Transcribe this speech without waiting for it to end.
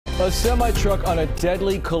A semi-truck on a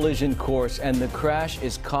deadly collision course, and the crash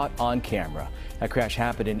is caught on camera. That crash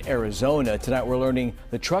happened in Arizona. Tonight we're learning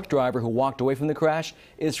the truck driver who walked away from the crash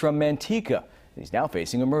is from Manteca. He's now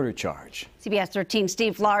facing a murder charge. CBS 13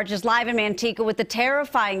 Steve Large is live in Manteca with the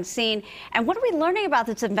terrifying scene. And what are we learning about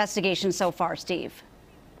this investigation so far, Steve?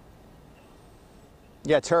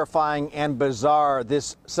 Yeah, terrifying and bizarre.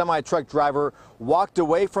 This semi-truck driver walked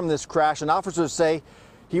away from this crash, and officers say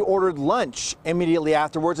he ordered lunch immediately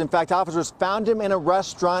afterwards. In fact, officers found him in a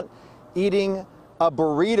restaurant eating a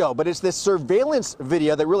burrito. But it's this surveillance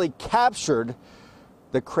video that really captured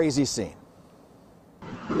the crazy scene.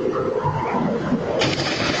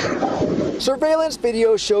 Surveillance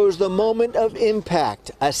video shows the moment of impact,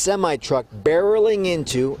 a semi-truck barreling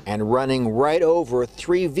into and running right over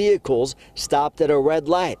 3 vehicles stopped at a red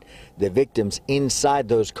light. The victims inside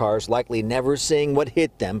those cars likely never seeing what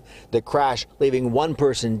hit them, the crash leaving 1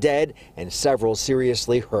 person dead and several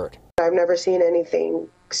seriously hurt. I've never seen anything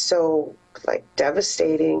so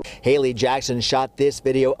devastating. Haley Jackson shot this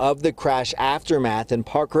video of the crash aftermath in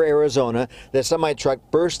Parker, Arizona. The semi-truck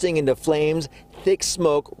bursting into flames, thick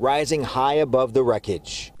smoke rising high above the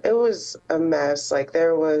wreckage. It was a mess.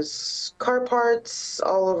 There was car parts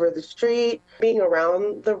all over the street. Being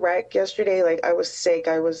around the wreck yesterday, I was sick,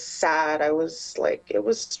 I was sad, it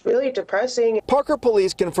was really depressing. Parker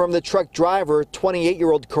police confirm the truck driver,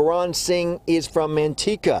 28-year-old Karan Singh, is from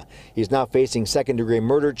Manteca. He's now facing second-degree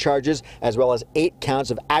murder charges as well as 8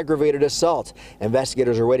 counts of aggravated assault.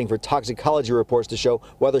 Investigators are waiting for toxicology reports to show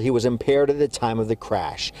whether he was impaired at the time of the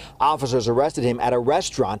crash. Officers arrested him at a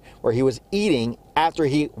restaurant where he was eating after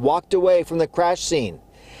he walked away from the crash scene.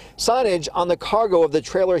 Signage on the cargo of the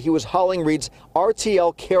trailer he was hauling reads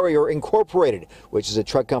RTL Carrier Incorporated, which is a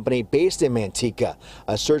truck company based in Manteca.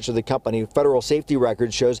 A search of the company federal safety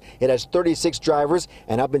record shows it has 36 drivers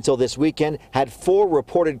and up until this weekend had 4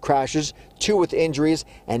 reported crashes, 2 with injuries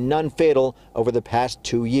and none fatal over the past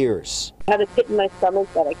 2 years. I had a pit in my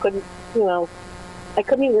stomach that I couldn't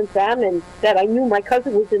even fathom, that I knew my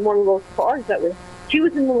cousin was in one of those cars she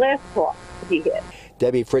was in the last car he hit.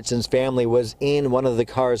 Debbie Fritzen's family was in one of the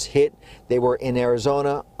cars hit. They were in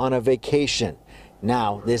Arizona on a vacation.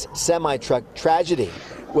 Now, this semi-truck tragedy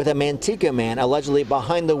with a Manteca man allegedly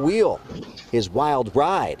behind the wheel. His wild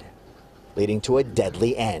ride leading to a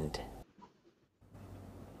deadly end.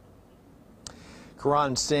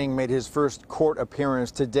 Karan Singh made his first court appearance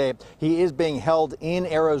today. He is being held in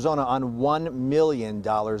Arizona on $1 million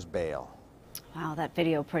bail. Wow, that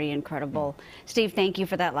video pretty incredible. Steve, thank you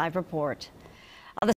for that live report.